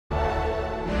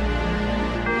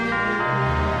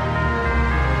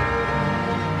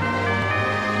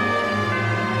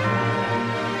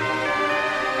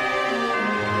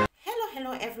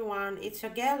everyone, it's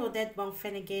your girl Odette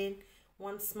Bonfen again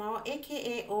once more,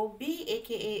 aka OB,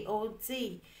 aka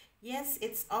OD. Yes,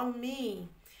 it's on me.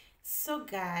 So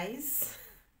guys,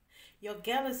 your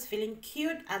girl is feeling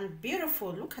cute and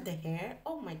beautiful. Look at the hair.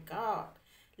 Oh my god.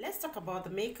 Let's talk about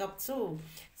the makeup too.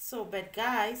 But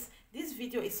guys, this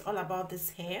video is all about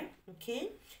this hair,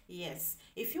 okay? Yes,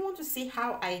 if you want to see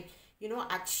how I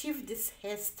achieve this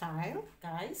hairstyle,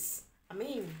 guys,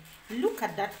 look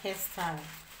at that hairstyle,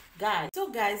 guys. So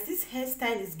guys, this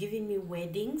hairstyle is giving me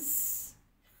weddings.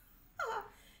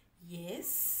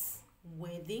 Yes,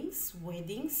 weddings,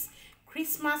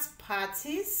 Christmas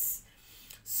parties.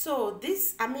 So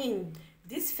this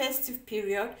festive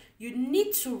period, you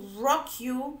need to rock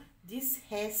this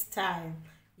hairstyle.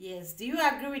 Yes, do you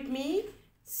agree with me?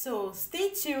 So stay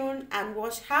tuned and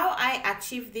watch how I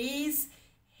achieve this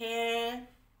hairstyle.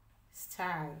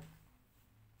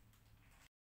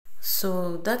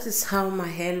 So that is how my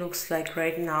hair looks like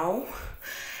right now.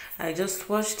 I just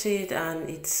washed it and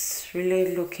it's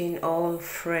really looking all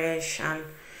fresh. And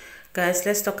guys,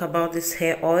 let's talk about this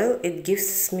hair oil. It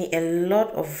gives me a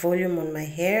lot of volume on my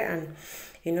hair and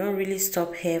really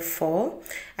stop hair fall.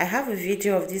 I have a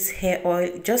video of this hair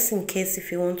oil just in case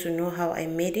if you want to know how I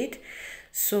made it.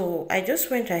 So I just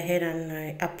went ahead and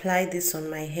I applied this on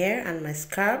my hair and my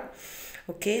scalp.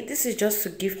 Okay, this is just to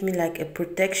give me like a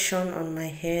protection on my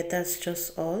hair. That's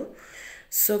just all.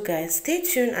 So guys, stay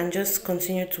tuned and just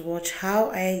continue to watch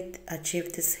how I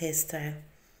achieve this hairstyle.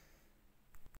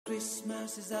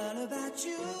 Christmas is all about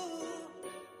you.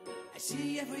 I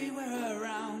see everywhere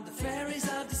around the fairies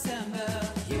of December.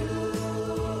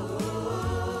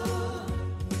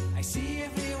 I see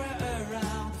everywhere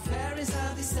around the fairies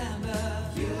of December.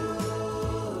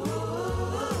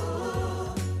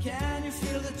 Can you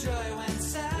feel the joy when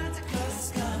Santa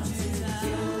Claus comes to town?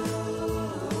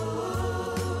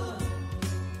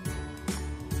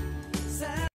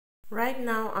 Right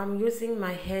now I'm using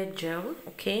my hair gel.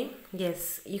 Okay,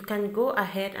 yes, you can go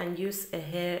ahead and use a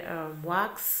hair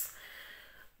wax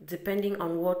depending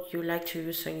on what you like to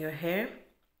use on your hair.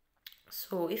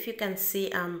 So if you can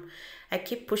see, I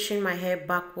keep pushing my hair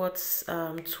backwards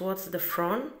towards the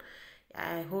front.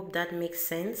 I hope that makes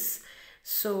sense.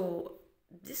 So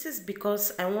this is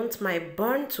because I want my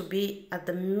bun to be at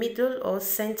the middle or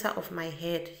center of my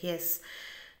head. Yes,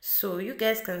 so you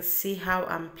guys can see how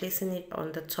I'm placing it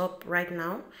on the top right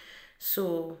now.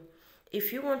 So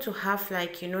if you want to have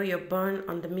like your bun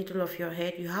on the middle of your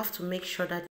head, you have to make sure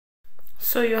that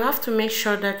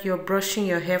you're brushing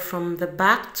your hair from the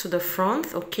back to the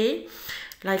front, okay,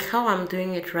 like how I'm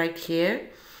doing it right here.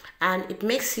 And it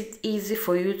makes it easy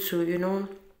for you to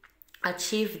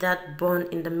achieve that bun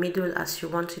in the middle as you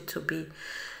want it to be.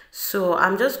 So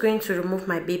I'm just going to remove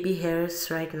my baby hairs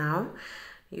right now.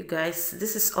 You guys,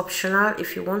 this is optional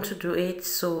if you want to do it,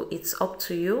 so it's up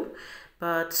to you.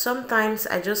 But sometimes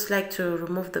I just like to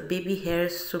remove the baby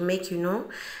hairs to make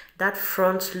that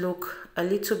front look a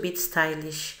little bit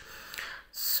stylish.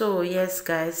 So yes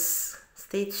guys,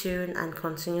 stay tuned and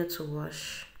continue to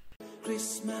watch.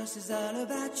 Christmas is all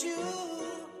about you.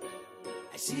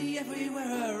 I see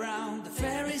everywhere around the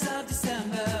fairies of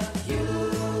December.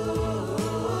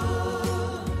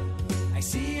 I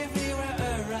see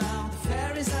everywhere around the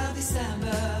fairies of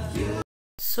December.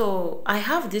 So I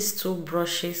have these two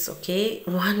brushes, okay.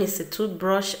 One is a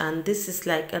toothbrush and this is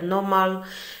like a normal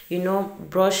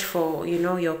brush for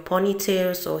your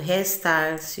ponytails or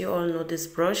hairstyles. You all know this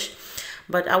brush,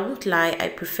 but I won't lie, I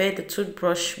prefer the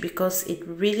toothbrush because it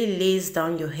really lays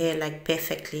down your hair like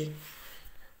perfectly.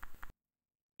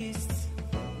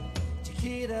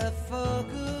 Chiquita for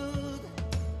good,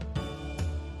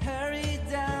 hurry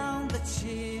down the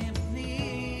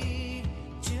chimney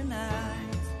tonight.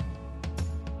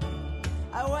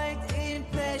 I wait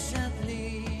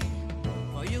impatiently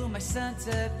for you, my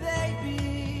Santa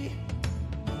baby.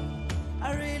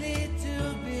 I really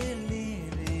do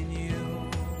believe in you.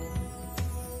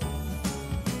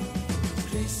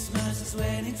 Christmas is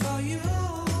waiting for you.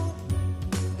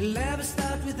 It'll never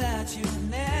start without you,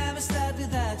 never start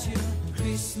without you.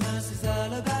 Christmas is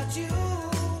all about you.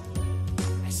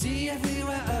 I see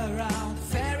everywhere around the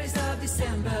fairies of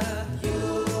December.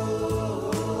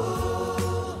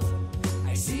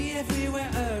 I see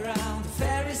everywhere around the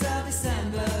fairies of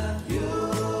December.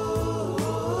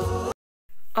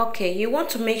 Okay, you want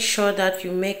to make sure that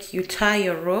you tie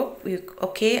your rope,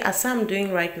 okay, as I'm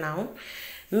doing right now.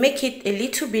 Make it a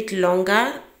little bit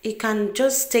longer. You can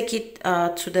just take it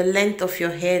to the length of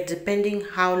your hair depending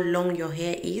how long your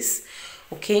hair is,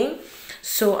 okay.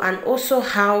 So and also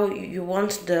how you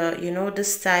want the the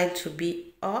style to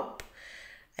be up.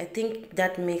 I think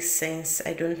that makes sense.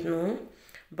 I don't know,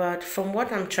 But from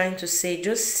what I'm trying to say,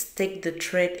 just take the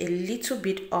thread a little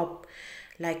bit up,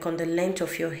 like on the length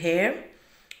of your hair,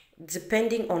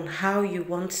 depending on how you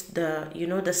want the, you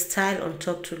know, the style on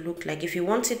top to look like. If you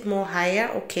want it more higher,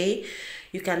 okay,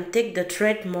 you can take the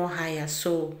thread more higher.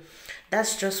 So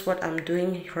that's just what I'm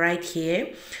doing right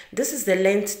here. This is the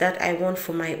length that I want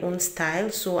for my own style,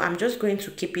 so I'm just going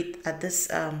to keep it at this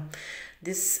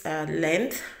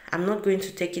length. I'm not going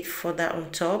to take it further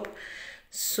on top.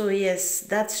 So yes,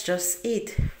 that's just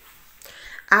it.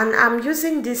 And I'm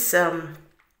using this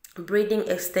braiding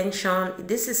extension.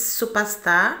 This is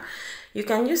Superstar. You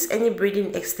can use any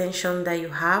braiding extension that you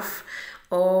have,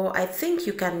 or I think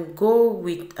you can go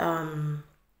with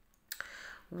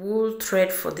wool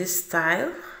thread for this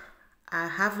style. I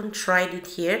haven't tried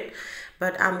it yet,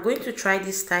 but I'm going to try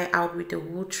this style out with the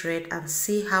wool thread and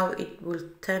see how it will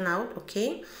turn out.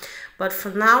 Okay, but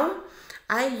for now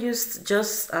I used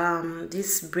just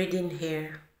this braiding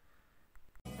hair.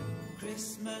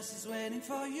 Christmas is waiting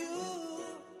for you.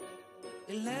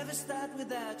 It'll never start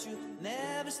without you,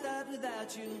 never start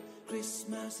without you.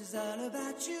 Christmas is all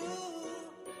about you.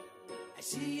 I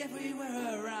see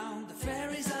everywhere around the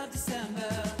fairies of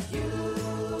December. You,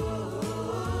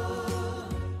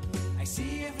 I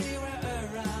see everywhere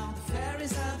around the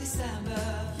fairies of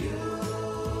December. You,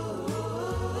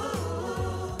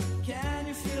 can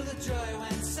you feel the joy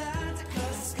when Santa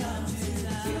Claus has come to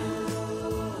town?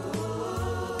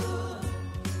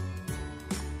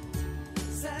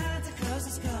 Santa Claus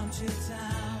has come to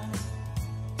town.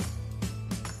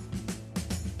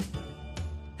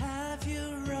 Have you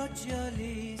wrote your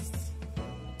list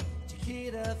to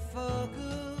get up for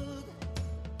good?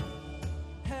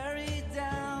 Hurry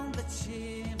down the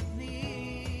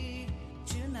chimney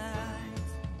tonight.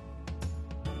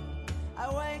 I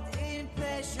wait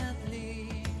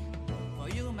impatiently for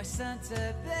you, my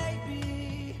Santa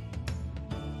baby.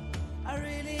 I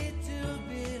really do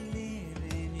believe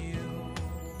in you.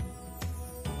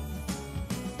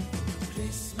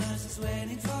 Christmas is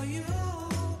waiting for you.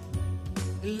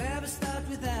 It'll never start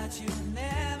without you,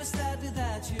 never start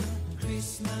without you.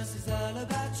 Christmas is all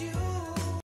about you.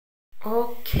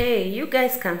 Okay, you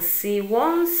guys can see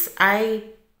once I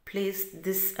placed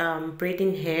this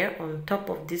braiding hair on top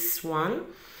of this one,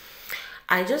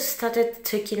 I just started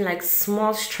taking like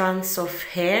small strands of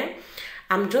hair.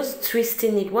 I'm just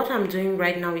twisting it. What I'm doing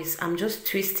right now is I'm just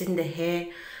twisting the hair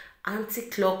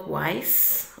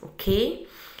anti-clockwise. Okay,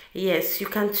 yes, you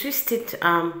can twist it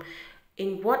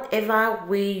in whatever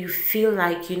way you feel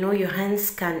like, you know, your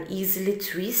hands can easily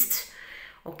twist.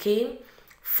 Okay,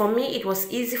 for me it was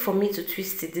easy for me to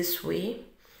twist it this way.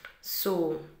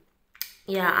 So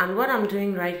yeah, and what I'm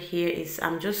doing right here is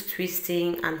I'm just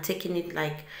twisting and taking it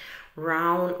like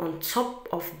round on top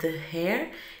of the hair,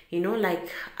 you know,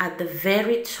 like at the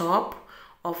very top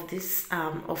of this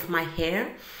of my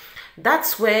hair.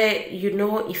 That's where, you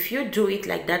know, if you do it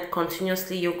like that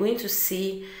continuously, you're going to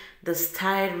see the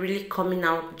style really coming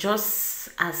out just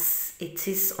as it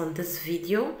is on this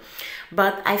video.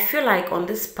 But I feel like on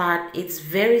this part it's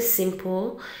very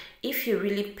simple if you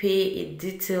really pay a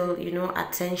detail, you know,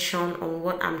 attention on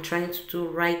what I'm trying to do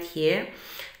right here.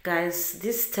 Guys,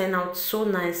 this turned out so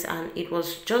nice and it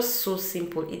was just so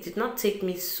simple. It did not take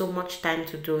me so much time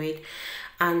to do it.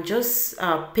 And just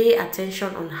pay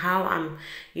attention on how I'm,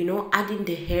 you know, adding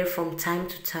the hair from time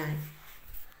to time.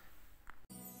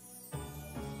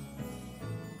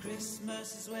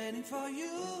 Christmas is waiting for you.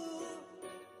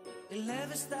 It'll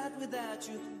never start without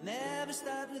you, never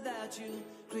start without you.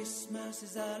 Christmas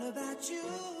is all about you.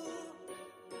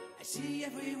 I see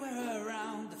everywhere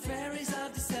around the fairies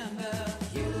of December.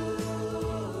 You,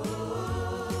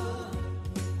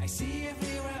 I see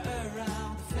everywhere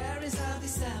around the fairies of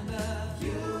December.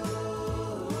 You,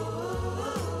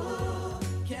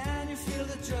 can you feel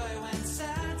the joy when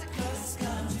Santa Claus has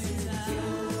come to town?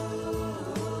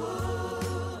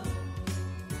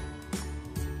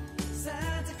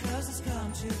 Santa Claus has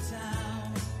come to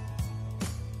town.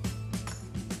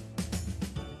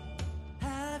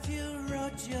 Have you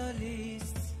wrote your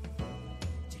list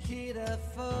to get up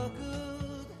for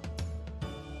good?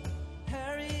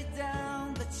 Hurry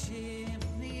down the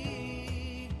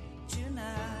chimney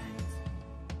tonight.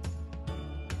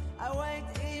 I wait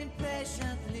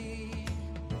impatiently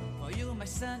for you, my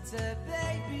Santa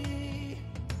baby.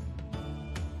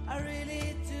 I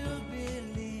really do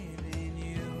believe in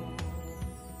you.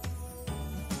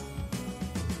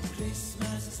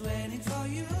 Christmas is waiting for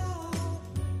you.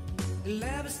 It'll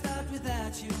never start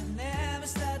without you, never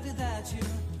start without you.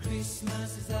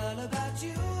 Christmas is all about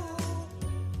you.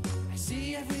 I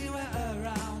see everywhere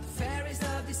around the fairies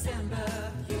of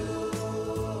December. You,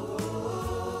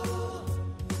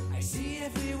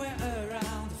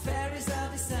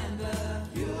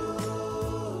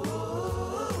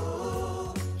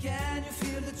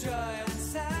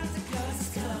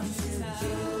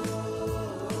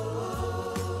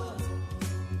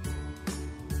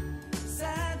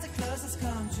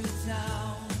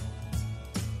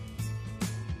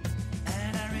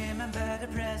 remember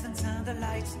the presents and the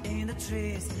lights in the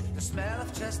trees, the smell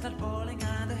of chestnut boiling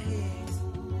and the heat.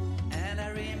 And I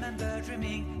remember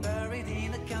dreaming, buried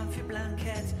in a comfy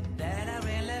blanket that I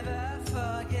will never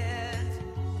forget.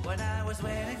 When I was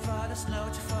waiting for the snow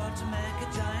to fall to make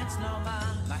a giant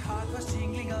snowman, my heart was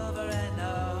jingling over and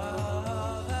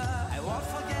over. I won't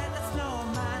forget that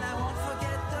snowman, I won't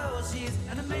forget those years,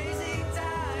 an amazing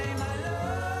time I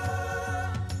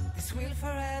love. This will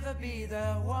forever be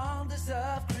the wonders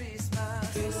of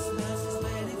Christmas. Christmas is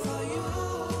waiting for you.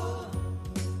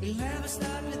 It'll never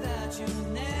start without you,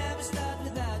 never start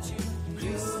without you.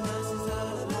 Christmas is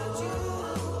all about you.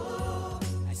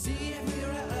 I see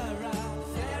everywhere around,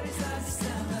 fairies of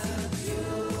December. You,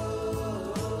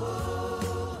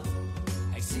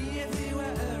 I see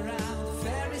everywhere around,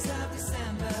 fairies of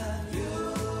December. You,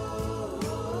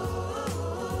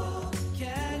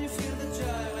 can you feel the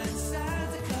joy when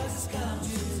Santa Claus has come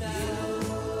to town?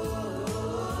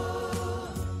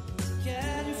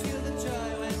 Can you feel the joy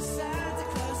when Santa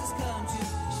Claus has come to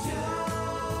town?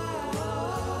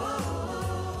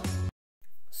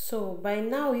 So by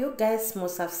now you guys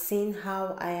must have seen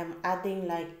how I am adding,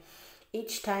 like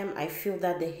each time I feel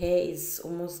that the hair is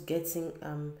almost getting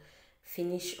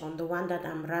finished on the one that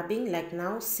I'm rubbing. Like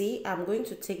now, see, I'm going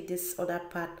to take this other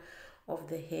part of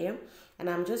the hair and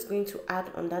I'm just going to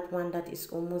add on that one that is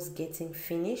almost getting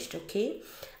finished. Okay,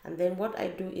 and then what I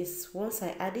do is once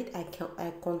I add it, I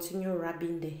continue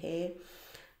rubbing the hair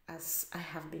as I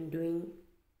have been doing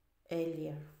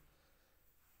earlier.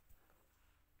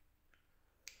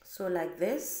 So like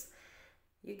this,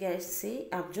 you guys see,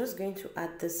 I'm just going to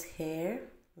add this hair.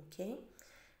 Okay,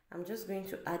 I'm just going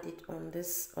to add it on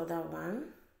this other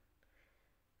one,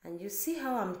 and you see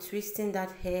how I'm twisting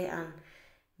that hair and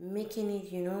making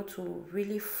it, you know, to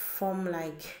really form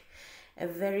like a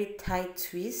very tight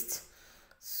twist.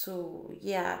 So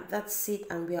yeah, that's it,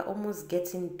 and we are almost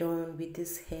getting done with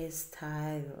this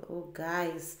hairstyle. Oh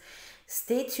guys,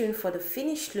 stay tuned for the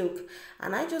finished look.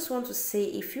 And I just want to say,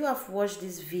 if you have watched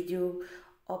this video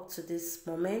up to this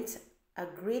moment, a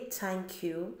great thank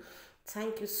you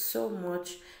so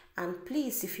much. And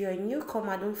please, if you're a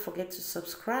newcomer, don't forget to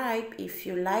subscribe if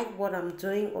you like what I'm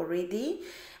doing already.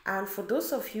 And for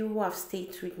those of you who have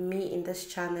stayed with me in this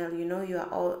channel, you know, you are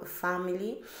all a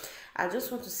family. I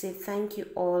just want to say thank you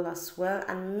all as well,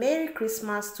 and Merry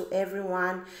Christmas to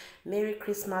everyone. Merry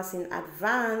Christmas in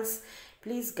advance.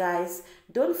 Please guys,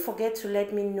 don't forget to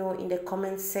let me know in the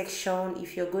comment section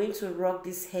if you're going to rock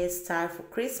this hairstyle for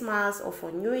Christmas or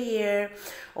for New Year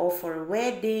or for a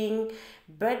wedding,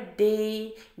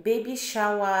 birthday, baby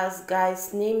showers.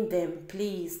 Guys, name them.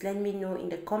 Please let me know in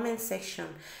the comment section.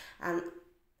 And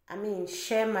I mean,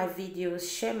 share my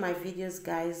videos,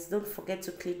 guys. Don't forget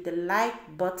to click the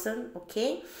like button.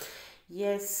 Okay,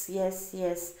 yes.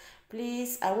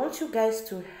 Please, I want you guys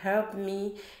to help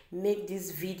me make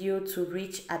this video to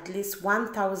reach at least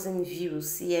 1,000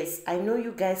 views. Yes, I know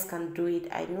you guys can do it.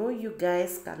 I know you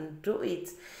guys can do it.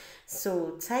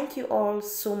 So thank you all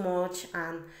so much,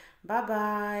 and bye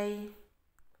bye.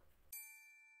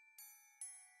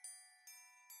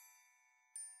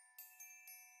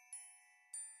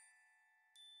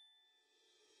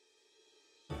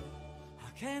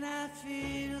 How can I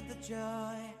feel the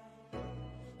joy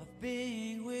of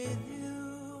being with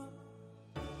you?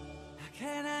 How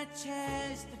can I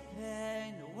chase the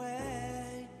pain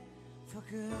away for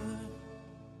good?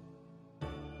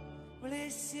 Well,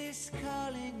 this is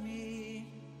calling me,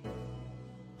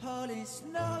 all is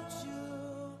not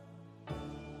true.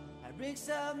 I bring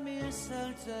some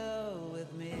mistletoe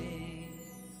with me.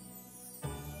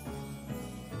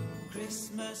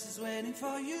 Christmas is waiting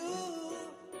for you.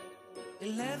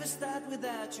 It'll never start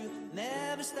without you,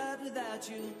 never start without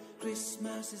you.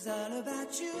 Christmas is all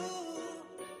about you.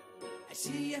 I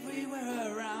see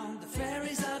everywhere around the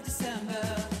fairies of December.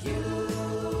 You,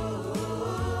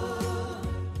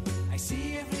 I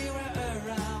see everywhere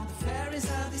around the fairies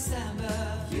of December.